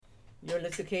You're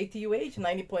listening to KTUH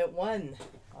 90.1.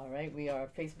 All right, we are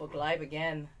Facebook Live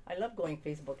again. I love going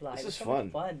Facebook Live. This is It's so fun.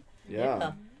 much fun.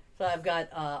 Yeah. So I've got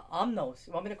Omnos.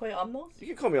 You want me to call you Omnos? You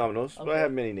can call me Omnos, but I Okay.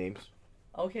 have many names.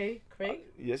 Okay, Craig?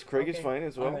 Yes, Craig is Okay. fine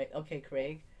as well. All right, okay,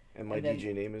 Craig. And my And then-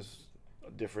 DJ name is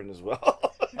different as well.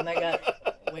 And I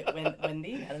got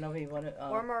Wendy. I don't know if you want to.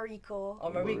 Or Mariko.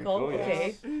 Or Mariko, Mariko,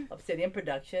 yes. okay. Obsidian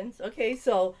Productions. Okay,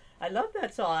 so I love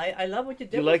that song. I love what you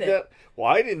did Do you with like it. that? Well,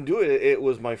 I didn't do it. It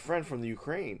was my friend from the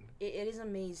Ukraine. It is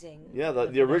amazing. Yeah,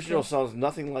 the original sounds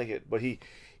nothing like it, but he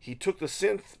took the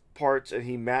synth parts and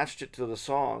he matched it to the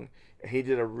song, and he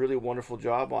did a really wonderful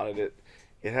job on it.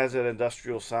 It has that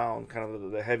industrial sound, kind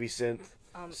of the heavy synth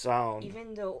sound.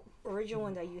 Even the original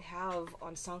one that you have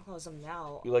on SoundCloud as of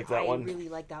now, You like that I one? really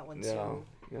like that one Yeah, too.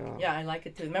 yeah. Yeah, I like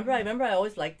it too. Remember I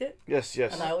always liked it, Yes,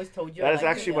 yes. and I always told you That I is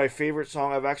liked actually it. my favorite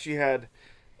song. I've actually had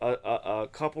a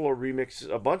couple of remixes,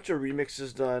 a bunch of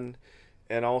remixes done,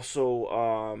 and also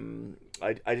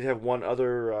I did have one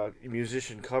other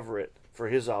musician cover it for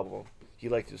his album. He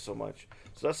liked it so much.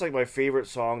 So that's like my favorite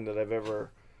song that I've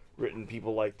ever written.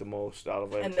 People like the most out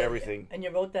of And everything. And you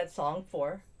wrote that song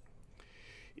for?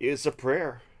 It's a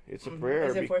prayer. It's a prayer.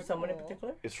 Is it for someone in Oh.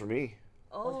 particular? It's for me.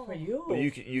 Oh, it's for you. But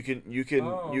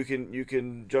Oh. you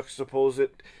can juxtapose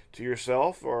it to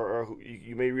yourself, or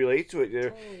you may relate to it.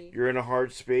 Totally. You're in a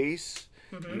hard space.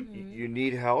 Mm-hmm. You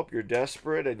need help. You're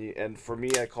desperate, and for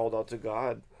me, I called out to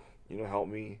God. Help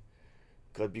me,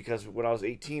 because when I was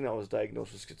 18, I was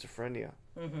diagnosed with schizophrenia,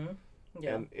 Mm-hmm.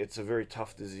 Yeah. and it's a very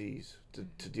tough disease to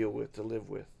deal with, to live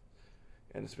with,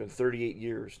 and it's been 38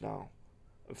 years now.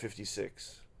 I'm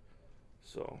 56,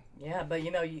 so Yeah, but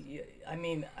I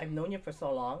mean, I've known you for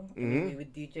so long. Mhm. We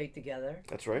would DJ together.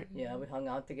 that's right. Yeah, we hung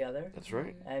out together, That's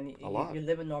right. and A lot. you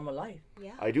live a normal life,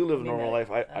 Yeah. I do live a I mean, normal life.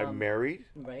 I'm um, married.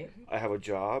 right? I have a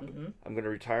job. Mhm. I'm going to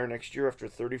retire next year after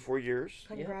 34 years.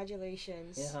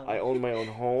 Congratulations. Yeah. I own my own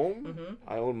home. Mhm.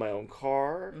 I own my own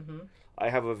car. Mm-hmm. I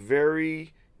have a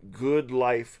very good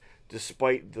life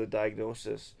despite the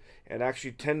diagnosis. And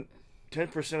actually,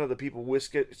 10% of the people with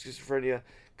schizophrenia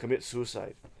commit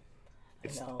suicide.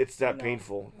 know, It's that I know,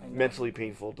 painful, I know. mentally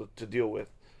painful to deal with.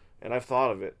 And I've thought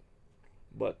of it,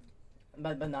 but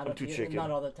But not I'm too chicken.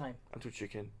 not all the time. I'm too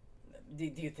chicken. Do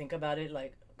you think about it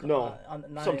like? No,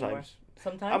 not sometimes. Anymore?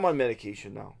 Sometimes. I'm on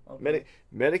medication now. Okay.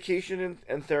 Medication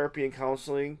and therapy and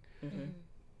counseling Mhm.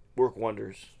 work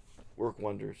wonders. Work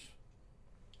wonders.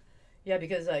 Yeah,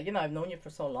 because I've known you for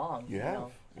so long. You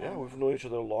have. Yeah, and, we've known each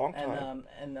other a long time.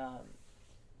 and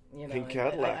Pink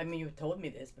Cadillac. I mean, you told me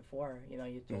this before. You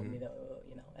told Mm-hmm. me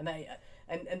that.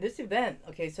 And this event.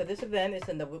 Okay, so this event is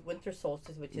in the winter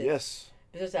solstice, which is Yes.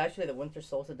 this is actually the winter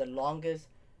solstice, the longest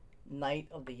night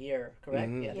of the year. Correct?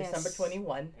 Mhm. Yeah, Yes. December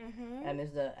 21, Mm-hmm. and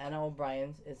it's the Anna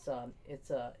O'Brien's.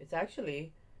 It's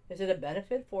actually, is it a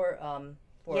benefit for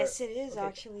Yes, it is okay,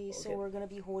 actually. So okay. we're gonna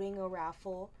be holding a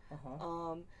raffle.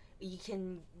 Uh-huh. You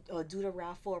can do the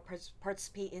raffle or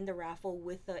participate in the raffle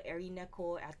with the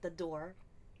Erineko at the door.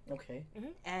 Okay.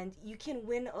 And you can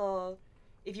win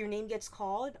if your name gets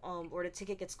called or the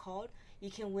ticket gets called,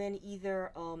 you can win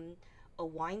either a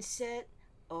wine set,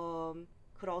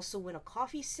 could also win a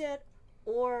coffee set,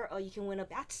 or you can win a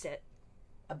bath set.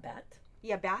 A bat?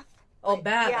 Yeah, bath. Oh,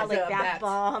 bat. Yeah, I like said a bath bat.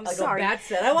 bombs. Like Sorry. a bat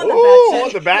set. I want the Ooh, bat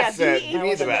set. the bat Yeah, set. Give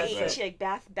me the bat BATH, set. like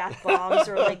bath bombs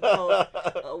or like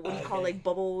what do you call like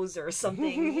bubbles or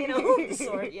something, of the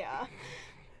sort. Yeah.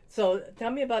 So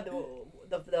tell me about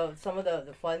the some of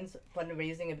the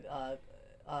fundraising.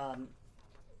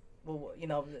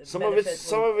 Some of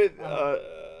it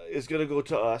is going to go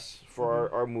to us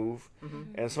for our move,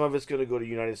 Mm-hmm. and some of it's going to go to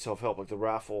United Self Help, like the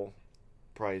raffle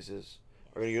prizes.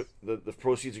 Are going to the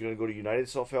proceeds are going to go to United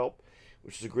Self Help,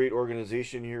 which is a great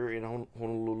organization here in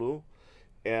Honolulu,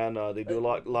 and they do a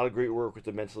lot of great work with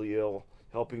the mentally ill,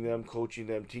 helping them, coaching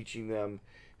them, teaching them,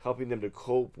 helping them to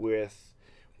cope with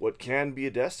what can be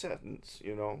a death sentence.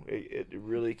 It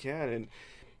really can, and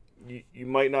you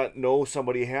might not know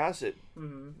somebody has it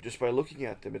just by looking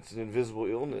at them. It's an invisible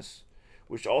illness,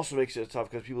 which also makes it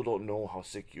tough because people don't know how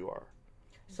sick you are.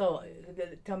 So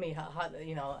tell me how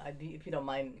if you don't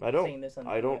mind I don't. saying this on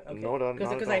I don't. okay. No, not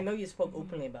because at I all. know you spoke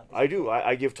openly about this. I do.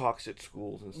 I give talks at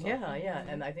schools and stuff. Yeah,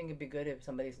 and I think it'd be good if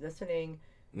somebody's listening.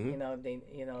 Mhm. They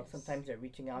sometimes they're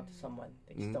reaching out to someone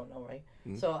they just Mhm. don't know, right?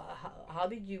 Mhm. So how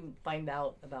did you find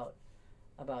out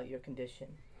about your condition?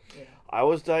 I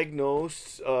was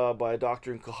diagnosed by a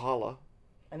doctor in Kahala.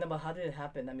 And then, how did it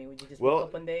happen? I mean, would you just Well, wake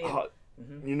up one day?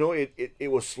 And, it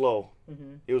was slow.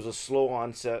 mm-hmm. It was a slow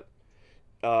onset.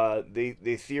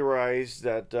 They theorized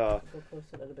that. Go close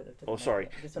a little bit. Oh, sorry.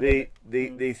 Just a little They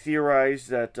bit. they theorized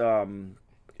that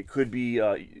it could be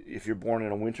if you're born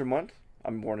in a winter month,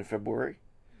 I'm born in February.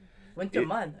 Winter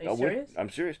month. Are you serious? I'm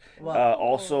serious. Well,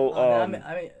 Also,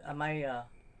 am I?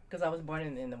 Because I was born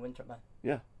in the winter month.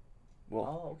 well,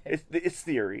 Oh, okay. it's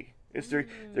theory. It's theory.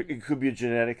 It could be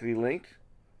genetically linked,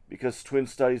 because twin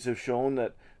studies have shown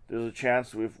that there's a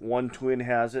chance if one twin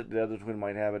has it, the other twin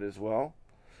might have it as well.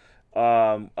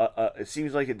 It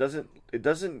seems like it doesn't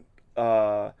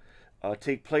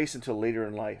take place until later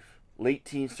in life, late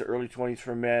teens to early 20s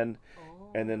for men,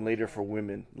 and then later for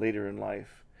women, later in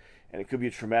life. And it could be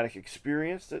a traumatic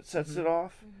experience that sets it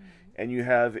off, and you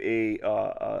have you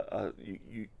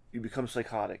become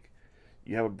psychotic.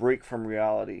 You have a break from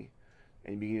reality,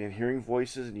 and you begin hearing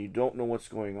voices, and you don't know what's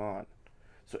going on.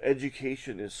 So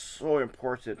education is so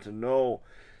important to know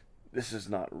this is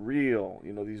not real.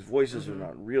 You know, these voices are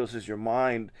not real. This is your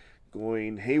mind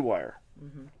going haywire.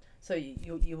 So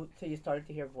you started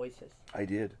to hear voices. I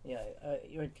did. Yeah,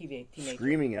 you're a teenager.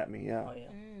 Screaming at me, yeah. Oh yeah.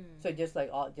 So just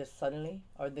like just suddenly,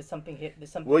 or did something hit? Did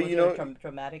something Well, was you there know-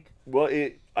 traumatic? Well,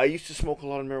 I used to smoke a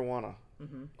lot of marijuana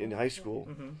in high school.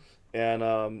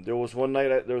 And there was one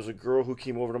night, there was a girl who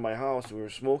came over to my house, and we were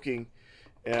smoking,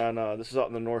 and this is out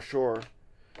in the North Shore.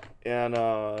 And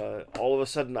all of a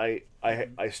sudden,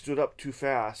 I stood up too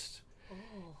fast,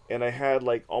 and I had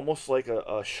like almost like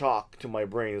a shock to my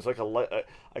brain. It's like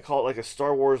I call it like a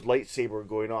Star Wars lightsaber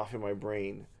going off in my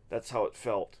brain. That's how it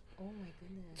felt. Oh my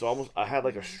goodness. So almost I had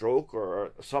like a stroke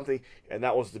or something, and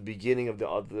that was the beginning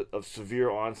of severe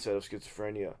onset of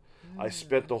schizophrenia. I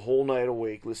spent the whole night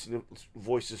awake listening to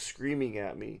voices screaming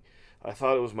at me. I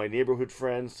thought it was my neighborhood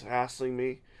friends hassling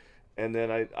me. And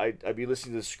then I'd be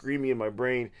listening to the screaming in my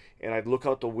brain, and I'd look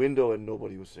out the window and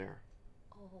nobody was there.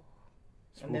 Oh.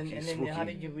 And then Spooky. how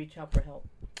did you reach out for help?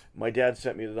 My dad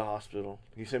sent me to the hospital.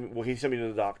 He sent me to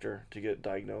the doctor to get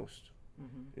diagnosed.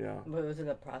 Yeah. But was it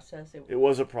a process? It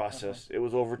was a process. It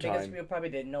was over Because time. you probably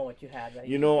didn't know what you had, right?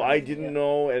 You know, I didn't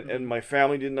know, and my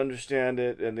family didn't understand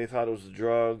it, and they thought it was the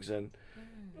drugs. And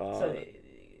So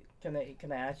can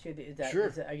I ask you?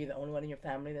 Sure. Are you the only one in your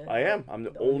family that? I am. I'm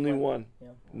the only one. Yeah.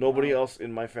 Nobody else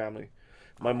in my family.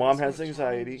 My mom has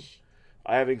anxiety.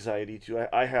 I have anxiety too.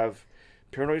 I have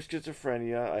paranoid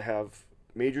schizophrenia. I have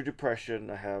major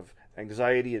depression. I have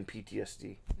anxiety and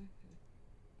PTSD.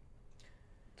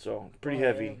 So pretty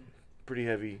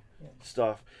heavy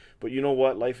stuff. But you know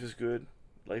what? Life is good.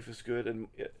 Life is good. And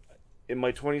in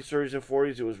my 20s, 30s, and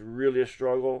 40s, it was really a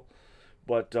struggle.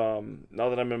 But now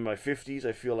that I'm in my 50s,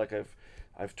 I feel like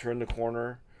I've turned the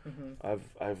corner.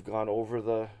 I've gone over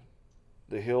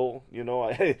the hill. You know,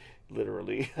 I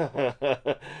literally.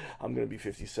 I'm gonna be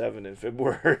 57 in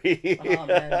February. Oh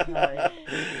man.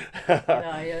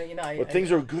 But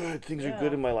things are good. Things are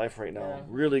good in my life right now. Yeah.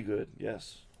 Really good.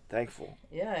 Yes. Thankful.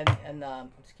 Yeah, and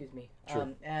excuse me. Sure.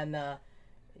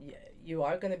 You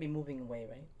are going to be moving away,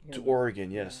 right? To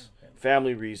Oregon, yes. Yeah.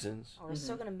 Family reasons. Oh, we're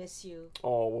still gonna miss you.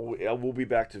 Oh, well, we'll be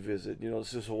back to visit. You know,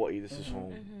 this is Hawaii. This is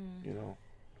home. You know.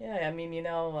 Yeah, I mean,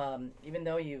 even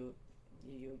though you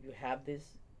have this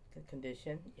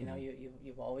condition,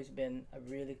 you've always been a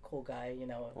really cool guy.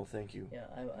 Oh, thank you. Yeah,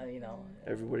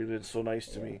 Everybody's been so nice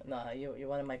to me. No, you're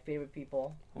one of my favorite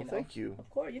people. Well, thank you. Of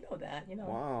course, you know that.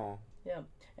 Wow. Yeah,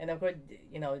 and of course,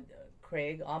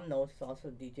 Craig Omnos is also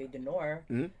DJ Denor.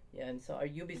 Yeah, and so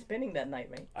you be spinning that night,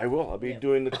 right? I will. I'll be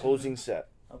doing the closing set.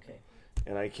 Okay.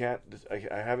 And I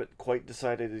haven't quite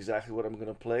decided exactly what I'm going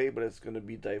to play, but it's going to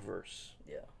be diverse.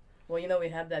 Yeah. Well, we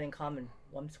have that in common.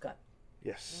 Wumscott.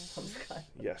 Yes. Wumscott.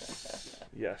 Yes.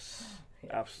 Yes.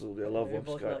 Yeah. Absolutely. I love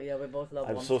Wumscott. We both love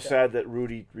I'm Wumscott. so sad that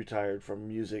Rudy retired from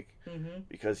music Mm-hmm.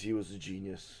 because he was a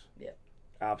genius. Yeah.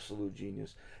 Absolute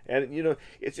genius. And,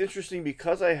 it's interesting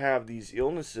because I have these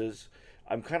illnesses,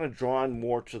 I'm kind of drawn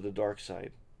more to the dark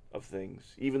side of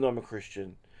things. Even though I'm a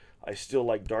Christian, I still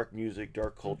like dark music,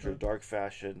 dark culture, dark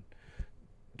fashion,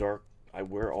 I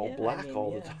wear all black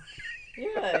all the time.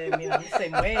 Yeah, I mean, I'm the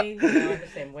same way. I'm the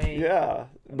same way. Yeah,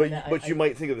 but I you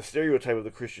might think of the stereotype of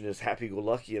the Christian as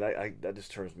happy-go-lucky, and that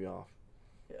just turns me off.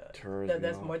 Yeah.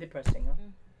 That's more depressing, huh?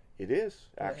 It is,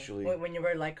 actually. When you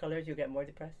wear light colors, you get more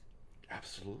depressed?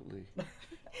 Absolutely.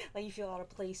 Like you feel out of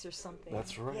place or something.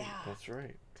 That's right. Yeah. That's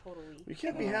right. Totally. We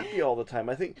can't be happy all the time.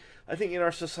 I think in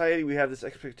our society we have this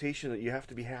expectation that you have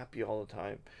to be happy all the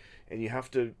time, and you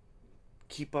have to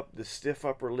keep up the stiff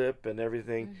upper lip and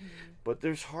everything. But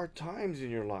there's hard times in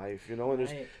your life, and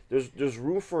there's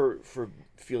room for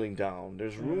feeling down.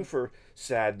 There's room for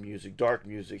sad music, dark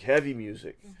music, heavy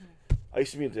music. I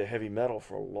used to be into heavy metal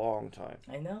for a long time.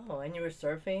 I know. And you were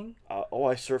surfing? I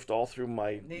surfed all through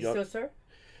my... Do you still surf?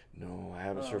 No, I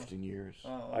haven't surfed in years.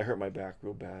 Oh. I hurt my back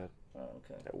real bad Oh,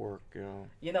 okay. at work,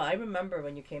 I remember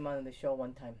when you came on the show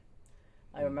one time.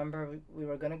 I remember we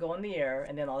were gonna go on the air,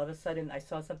 and then all of a sudden I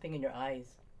saw something in your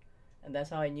eyes, and that's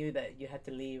how I knew that you had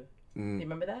to leave. Do you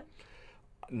remember that?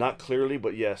 Not clearly,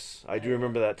 but yes, I do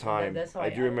remember that time. That's how I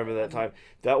do remember that time.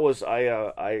 That was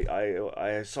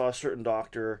I saw a certain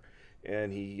doctor,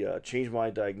 and he changed my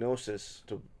diagnosis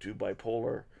to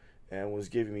bipolar, and was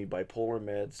giving me bipolar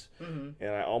meds, and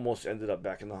I almost ended up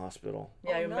back in the hospital.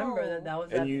 Yeah, I remember no. that was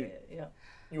And that. you-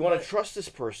 You want to trust this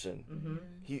person.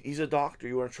 He's a doctor.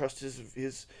 You want to trust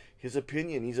his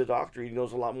opinion. He's a doctor. He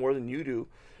knows a lot more than you do,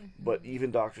 but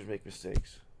even doctors make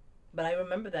mistakes. But I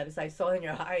remember that because I saw it in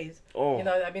your eyes. Oh. You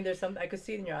know, I mean, there's some I could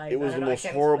see it in your eyes. It was I the don't know, I most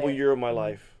can't horrible explain. year of my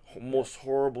life. Most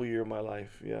horrible year of my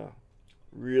life. Yeah,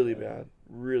 really bad.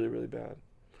 Really, really bad.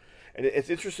 And it's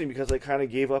interesting because I kind of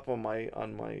gave up on my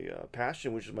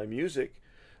passion, which is my music.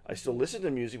 I still listen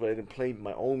to music, but I didn't play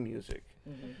my own music.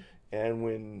 And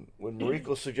when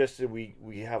Mariko suggested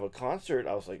we have a concert,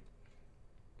 I was like,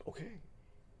 okay,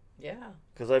 Yeah.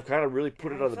 because I've kind of really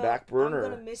put it on the back burner.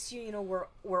 I'm gonna miss you. You know,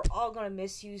 we're all gonna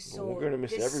miss you. So We're gonna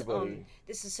miss everybody.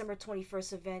 This December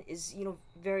 21st event is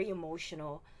very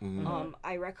emotional.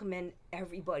 I recommend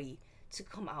everybody to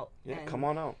come out. Yeah, and come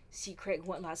on out. see Craig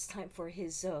one last time for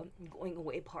his going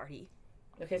away party.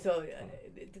 Okay, so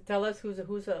tell us who's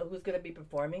gonna be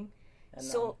performing. And,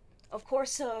 So, of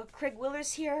course, Craig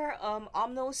Willer's here.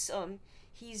 Omnos,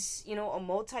 he's a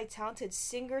multi-talented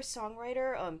singer,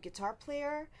 songwriter, guitar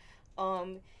player.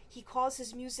 He calls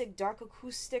his music dark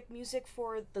acoustic music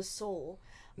for the soul.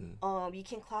 You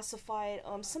can classify it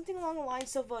something along the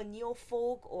lines of neo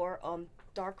folk or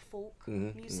dark folk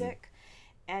music.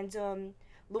 And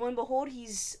lo and behold,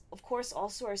 he's of course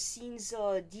also our scene's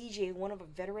DJ, one of the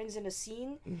veterans in the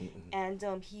scene, and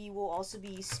he will also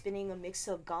be spinning a mix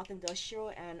of goth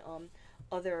industrial and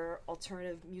other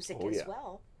alternative music as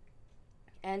well.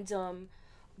 And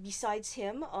besides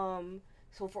him,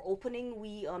 so for opening,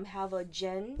 we have a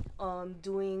Jen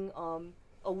doing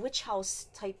a witch house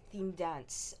type theme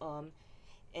dance,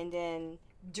 and then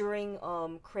during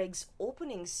Craig's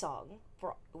opening song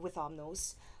with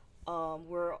Omnos,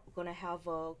 we're gonna have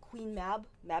Queen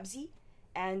Mabsy,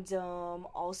 and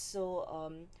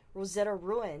also Rosetta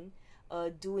Ruin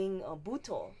doing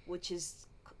Buto, which is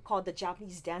called the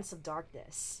Japanese Dance of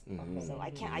Darkness. So I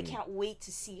can't wait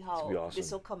to see how awesome.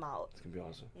 this will come out. It's gonna be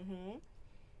awesome.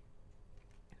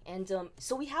 And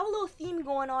so we have a little theme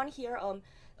going on here.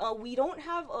 We don't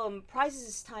have prizes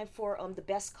this time for the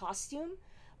best costume,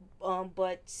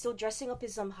 but still dressing up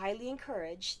is highly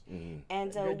encouraged.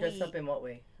 And dress up in what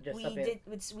way?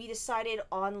 We decided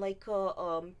on like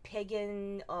a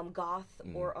pagan goth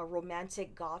or a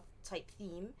romantic goth type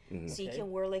theme. So you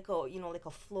can wear like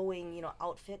a flowing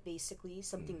outfit, basically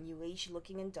something new age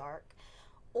looking and dark.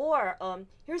 Or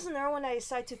here's another one I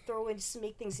decided to throw in just to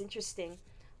make things interesting.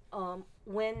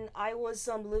 When I was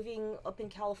living up in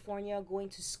California going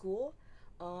to school,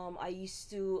 I used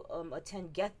to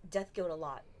attend Death Guild a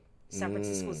lot. San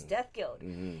Francisco's Death Guild.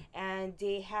 And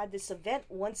they had this event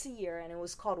once a year, and it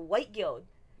was called White Guild.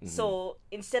 So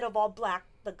instead of all black,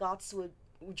 the goths would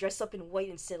dress up in white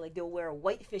instead. Like they'll wear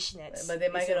white fishnets. But they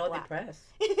might get all black. depressed.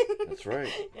 That's right.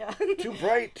 Yeah. Too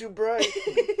bright.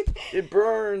 It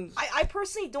burns. I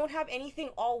personally don't have anything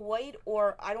all white,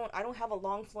 or I don't have a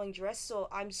long flowing dress, so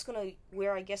I'm just gonna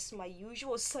wear, I guess, my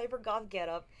usual cyber goth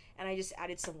getup, and I just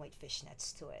added some white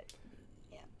fishnets to it.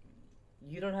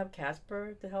 You don't have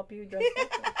Casper to help you dress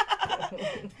up?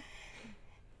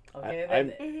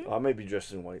 Okay, I may be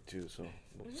dressed in white too, so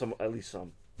at least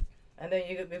some. and then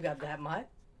we've got that Mutt.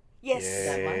 Yes.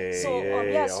 Yay, So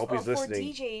yay. yes, I hope he's for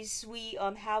listening. DJs, we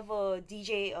have a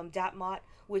DJ Datmot,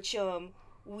 which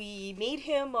we made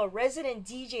him a resident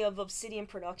DJ of Obsidian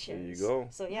Productions. There you go.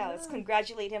 So yeah, let's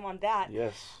congratulate him on that.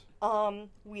 Yes.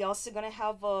 We also gonna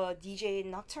have DJ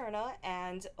Nocturna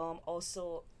and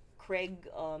also Craig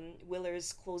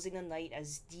Willers closing the night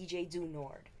as DJ Du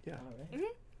Nord. Yeah. All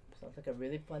right. Sounds like a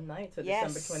really fun night. So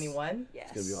Yes. December 21.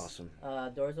 Yes. It's gonna be awesome.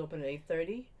 Doors open at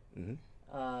 8:30. Mhm.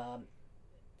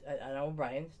 At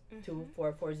O'Brien's,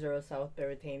 2440 South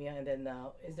Beretania. And then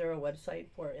is there a website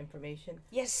for information?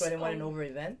 Yes. 21 and over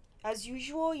event. As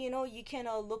usual, you can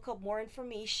look up more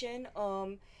information,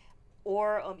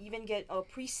 or even get a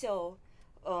pre-sale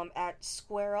at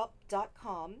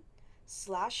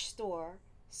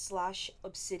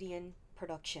squareup.com/store/Obsidian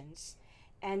Productions.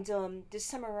 And this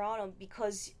time around,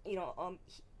 because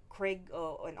Craig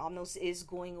and Omnos is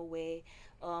going away,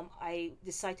 I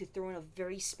decided to throw in a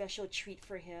very special treat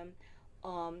for him.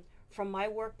 From my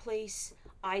workplace,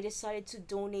 I decided to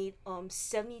donate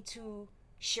 72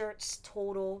 shirts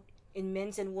total in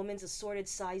men's and women's assorted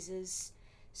sizes.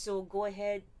 So go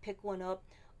ahead, pick one up.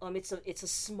 It's a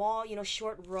small,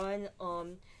 short run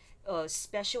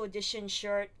special edition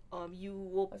shirt. You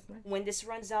will That's nice. when this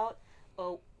runs out,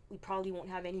 we probably won't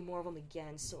have any more of them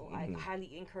again. So I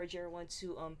highly encourage everyone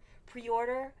to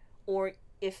pre-order, or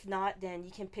if not, then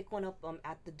you can pick one up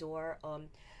at the door.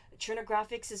 Trina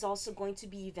Graphics is also going to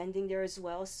be vending there as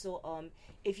well. So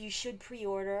if you should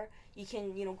pre-order, you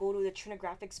can go to the Trina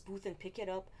Graphics booth and pick it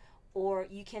up, or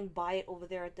you can buy it over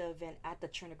there at the event at the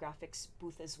Trina Graphics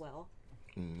booth as well.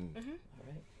 All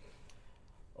right.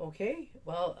 Okay.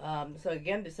 Well, so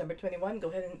again, December 21. Go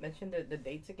ahead and mention the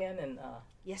dates again and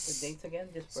Yes. the dates again,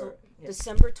 just So for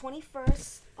December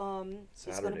 21st,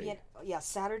 it's going to be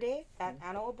Saturday at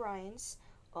Anna O'Brien's,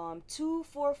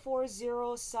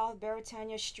 2440 South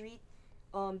Baratania Street.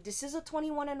 This is a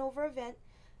 21 and over event.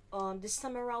 This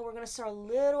time around, we're going to start a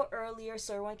little earlier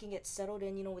so everyone can get settled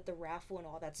in, with the raffle and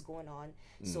all that's going on.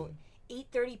 So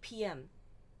 8:30 p.m.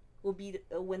 will be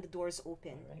when the doors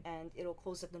open, and it'll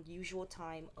close at the usual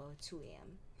time, 2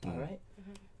 a.m. All right.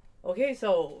 Okay,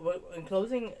 so in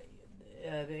closing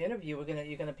the interview,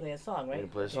 you're gonna play a song, right? You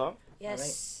gonna play a song?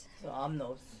 Yes. So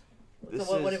Amnos. This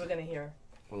So what is- are we gonna hear?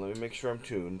 Well, let me make sure I'm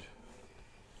tuned.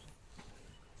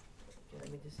 Okay, let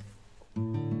me just.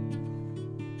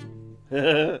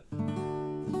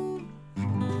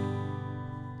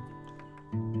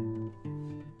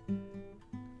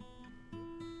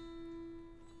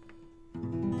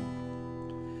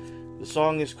 The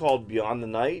song is called "Beyond the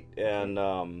Night," and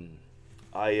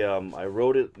I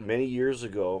wrote it many years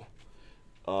ago.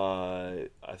 I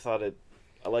thought it.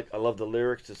 I love the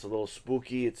lyrics. It's a little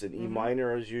spooky. It's in E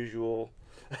minor as usual.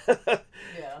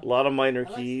 Yeah. A lot of minor I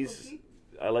like keys. spooky.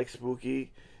 I like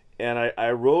spooky, and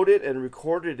I wrote it and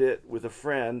recorded it with a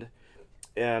friend,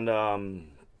 and I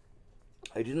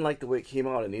didn't like the way it came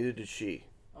out, and neither did she.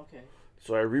 Okay.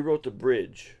 So I rewrote the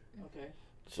bridge. Okay.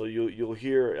 So you'll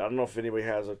hear. I don't know if anybody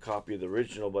has a copy of the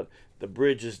original, but the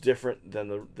bridge is different than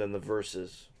the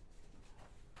verses.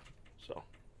 So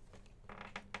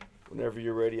whenever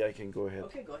you're ready, I can go ahead.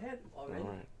 Okay, go ahead. All right. All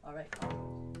right. All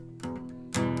right.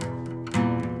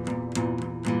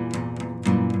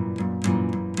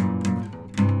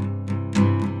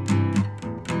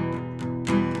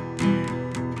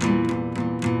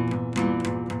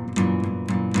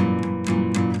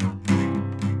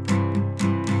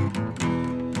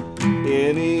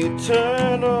 In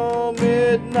eternal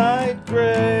midnight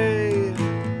gray,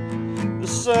 the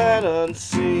sight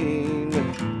unseen,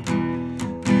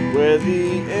 where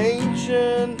the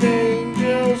ancient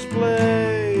angels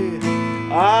play,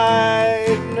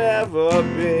 I've never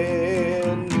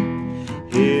been.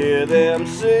 Hear them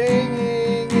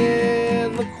singing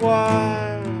in the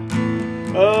choir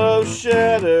of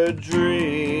shattered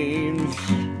dreams.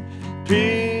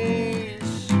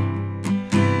 Peace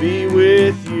be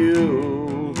with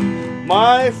you,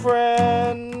 my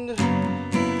friend.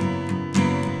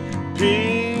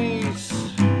 Peace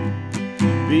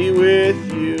be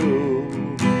with you.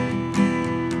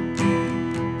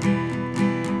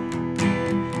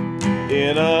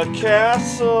 In a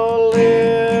castle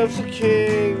lives a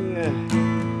king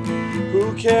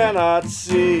who cannot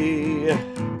see.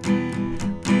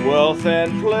 Wealth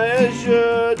and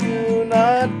pleasure do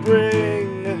not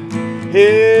bring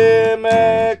him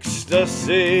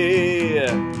ecstasy.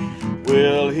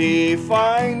 Will he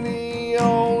find the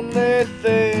only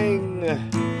thing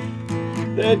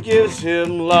that gives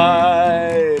him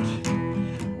light?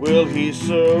 Will he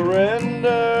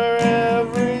surrender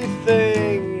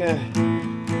everything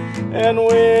and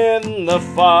win the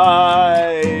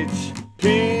fight?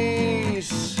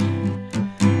 Peace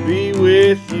be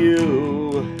with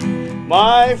you,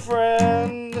 my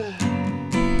friend.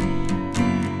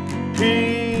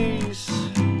 Peace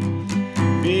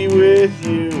be with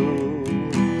you.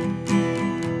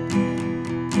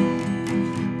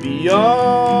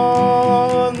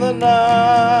 Beyond the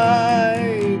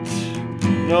night,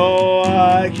 no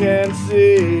eye can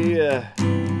see.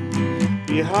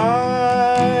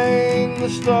 Behind the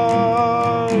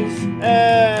stars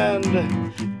and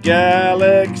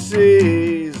galaxies,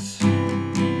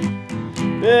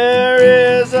 there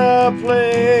is a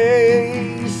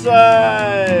place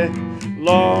I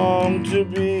long to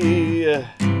be.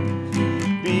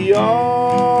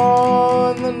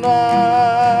 Beyond the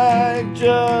night,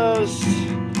 just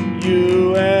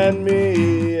you and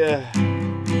me.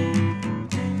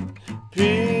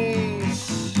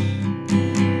 Peace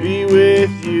be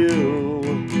with you,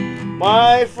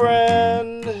 my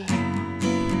friend.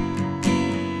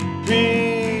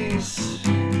 Peace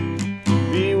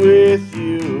be with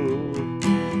you,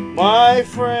 my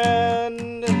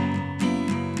friend.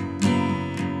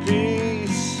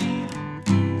 Peace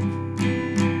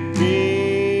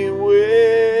be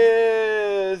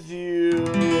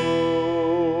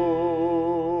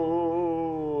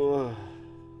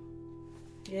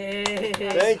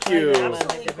Thank you.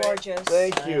 Absolutely gorgeous.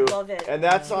 Thank you. Love it. And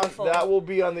that's on. Beautiful. That will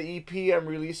be on the EP I'm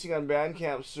releasing on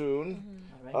Bandcamp soon.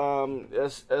 All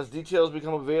right. As details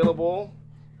become available,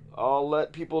 I'll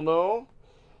let people know.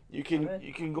 You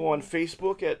can go on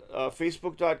Facebook at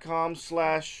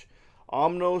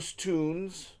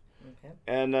facebook.com/OmnosTunes. Okay.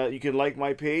 And you can like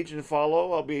my page and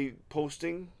follow. I'll be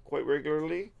posting quite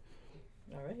regularly.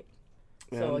 All right.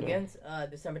 So And, again,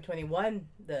 December 21,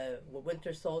 the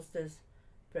Winter Solstice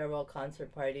farewell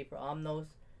concert party for Omnos.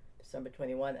 December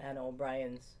 21, Anna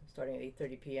O'Brien's, starting at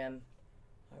 8:30 p.m.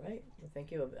 All right. Well,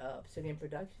 thank you, Obsidian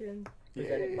Production,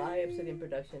 presented by Obsidian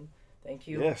Production. Thank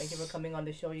you. Yes. Thank you for coming on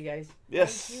the show, you guys.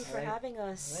 Yes. Thank you for Alright. having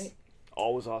us. All right.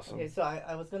 Always awesome. Okay, so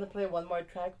I was going to play one more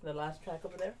track, the last track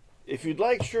over there. If you'd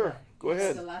like, sure. Go The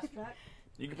ahead. last track.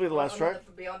 You can play the last track.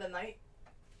 Beyond the Night.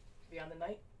 Beyond the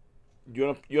Night.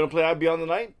 You wanna play Out Beyond the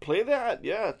Night? Play that.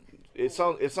 Yeah. It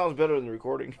sounds better in the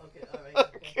recording. Okay, all right.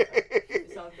 Okay.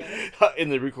 It sounds better. In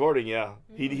the recording, yeah.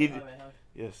 He All right, all right.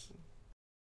 yes.